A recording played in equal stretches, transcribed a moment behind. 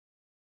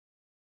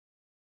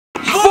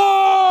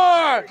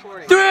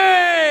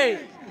3,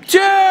 2,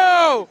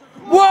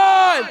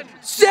 1,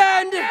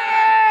 send it!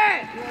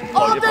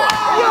 Oh, you're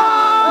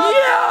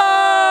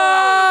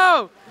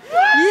Yo!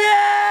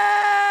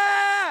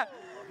 Yeah!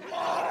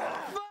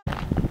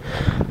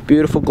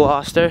 Beautiful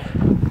Gloucester.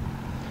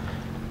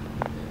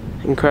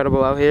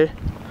 Incredible out here,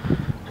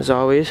 as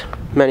always.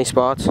 Many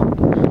spots.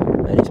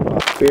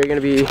 We are gonna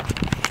be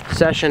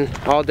session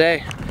all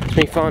day. It's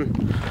been fun.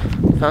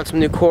 Found some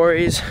new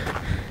quarries.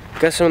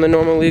 Got some of the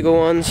normal legal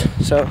ones.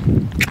 So,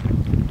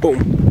 boom.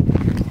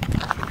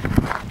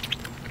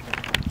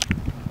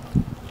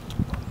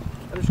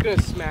 I'm just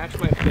gonna smash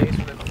my face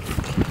with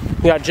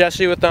it. We got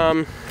Jesse with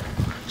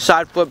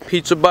side flip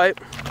pizza bite.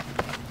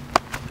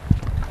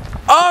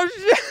 Oh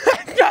shit!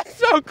 I got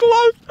so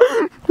close.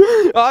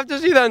 I'll have to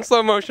see that in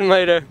slow motion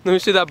later. Let me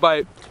see that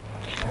bite.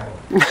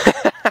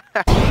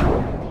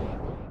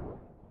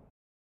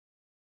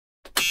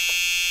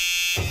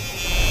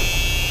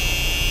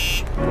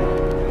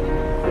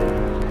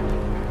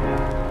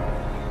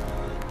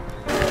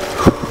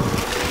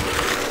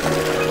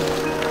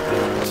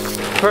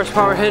 First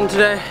part we're hitting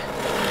today,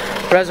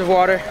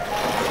 reservoir.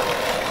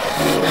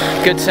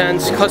 Good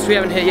sense. Close we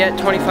haven't hit yet,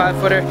 25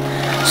 footer,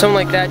 something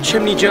like that.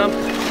 Chimney jump.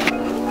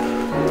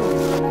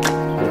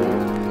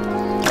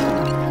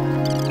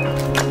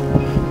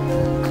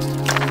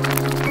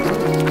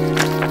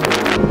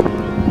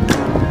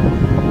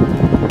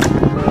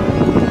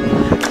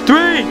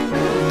 Three,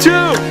 2,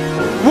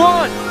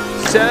 1,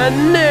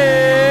 send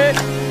it.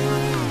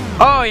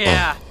 Oh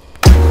yeah.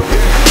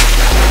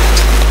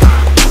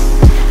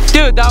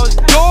 Dude, that was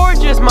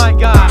gorgeous, my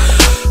guy.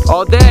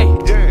 All day.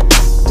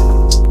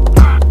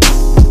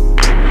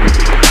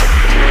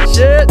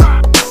 Shit.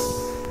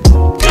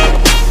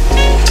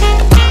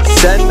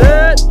 Send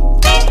it.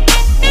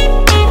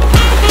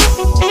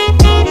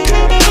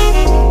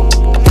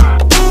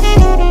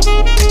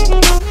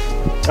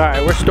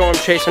 Alright, we're storm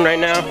chasing right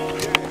now.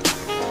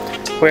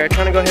 We're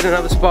trying to go hit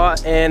another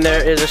spot, and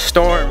there is a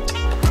storm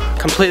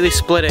completely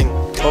splitting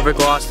over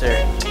Gloucester.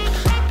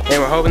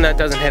 And we're hoping that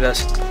doesn't hit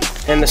us.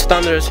 And the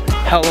thunder's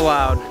hella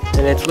loud,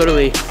 and it's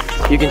literally,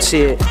 you can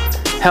see it,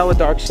 hella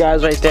dark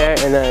skies right there,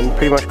 and then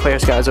pretty much clear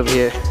skies over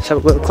here,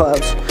 some little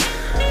clouds.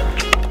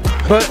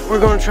 But we're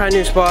going to try a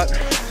new spot.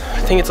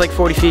 I think it's like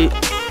 40 feet,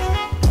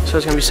 so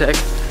it's gonna be sick.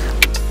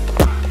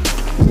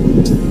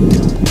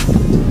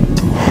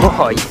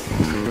 Oh, yeah.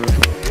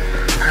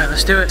 Alright,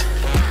 let's do it.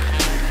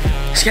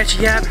 Sketchy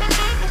gap.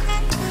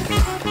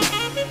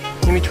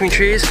 In between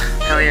trees,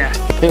 hell yeah.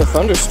 I think a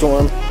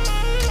thunderstorm.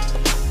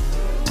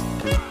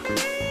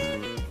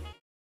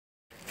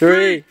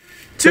 3,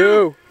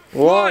 2,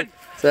 1,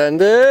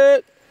 send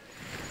it!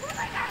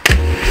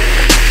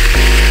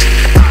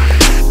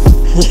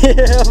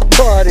 Yeah,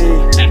 buddy!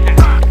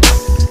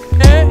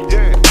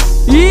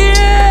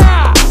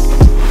 Yeah!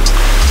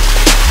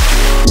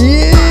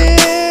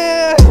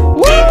 Yeah!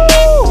 Woo!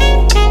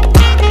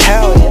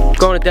 Hell yeah!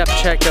 Going to depth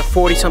check, a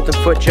 40-something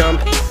foot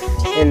jump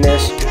in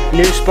this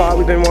new spot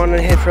we've been wanting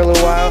to hit for a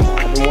little while.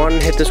 I've been wanting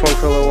to hit this one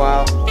for a little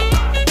while.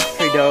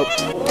 Pretty dope.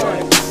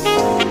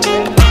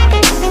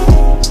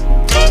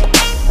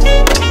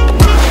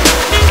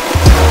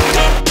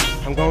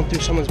 I'm going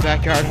through someone's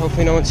backyard,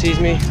 hopefully no one sees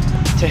me,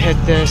 to hit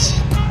this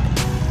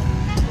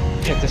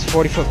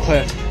 40-foot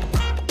cliff.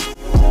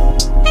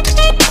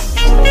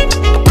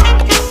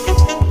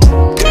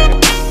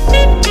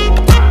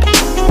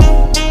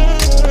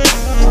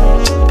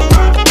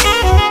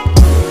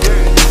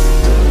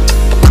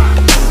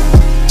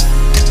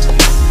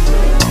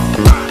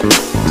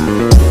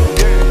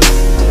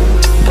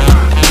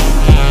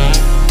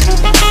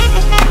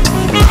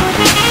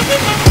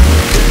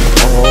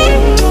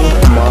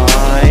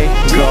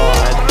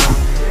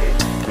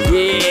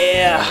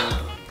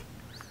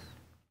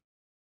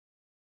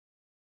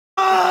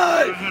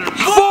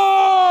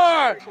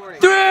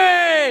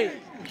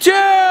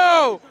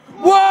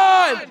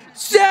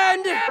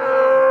 Send it!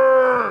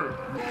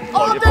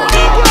 Oh, there you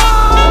go!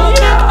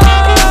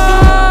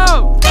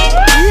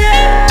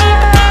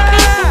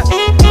 Yeah!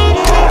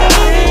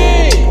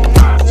 3,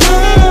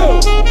 2,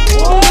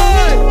 1,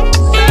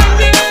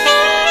 send it!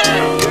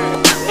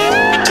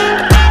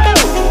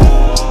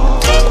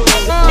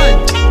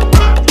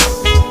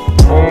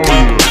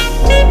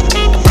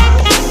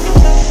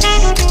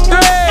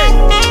 3,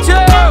 2,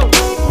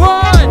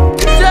 1,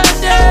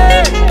 send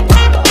it!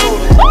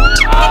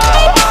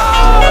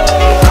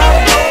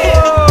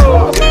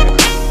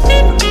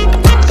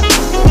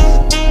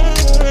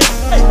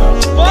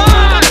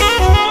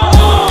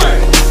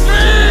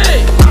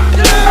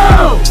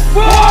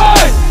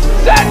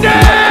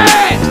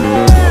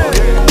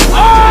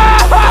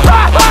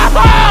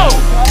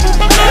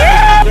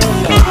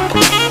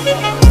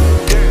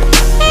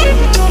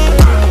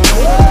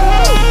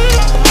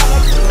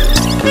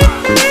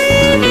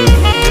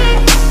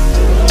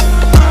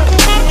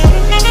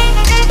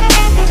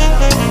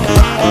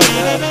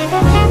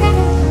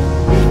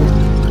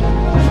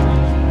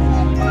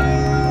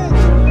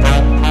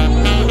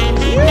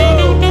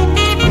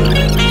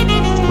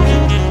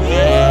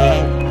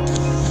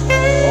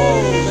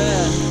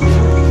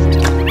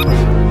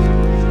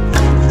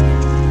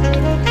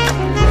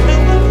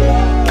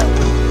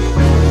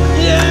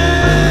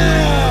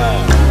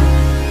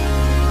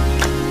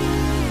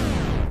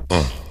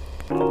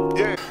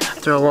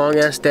 After a long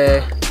ass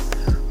day.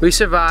 We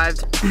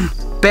survived.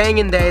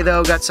 Banging day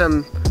though, got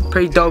some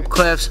pretty dope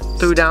cliffs.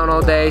 Threw down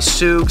all day,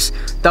 souks,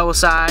 double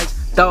sides,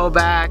 double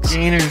backs.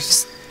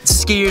 Gainers.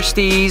 Skier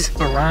stees.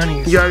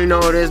 Baranis. You already know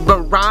what it is.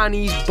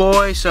 Baranis,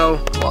 boy, so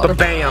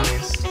bam.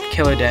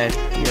 Killer day,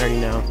 you already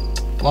know.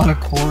 A lot of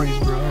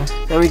Corys, bro.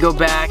 Then we go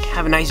back,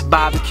 have a nice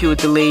barbecue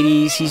with the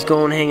ladies. He's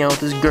going to hang out with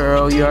his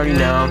girl, you already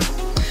know.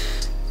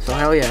 So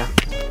hell yeah.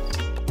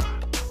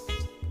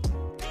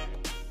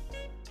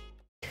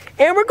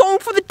 And we're going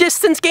for the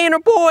distance gainer,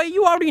 boy,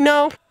 you already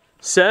know.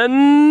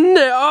 Send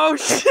it. Oh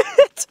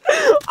shit!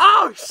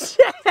 Oh shit!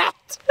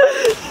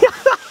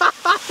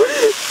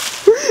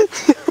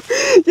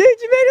 Dude,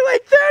 you made it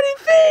like 30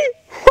 feet!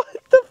 What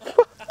the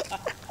fuck?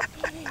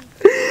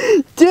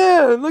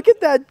 Dude, look at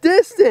that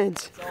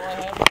distance!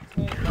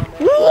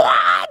 What?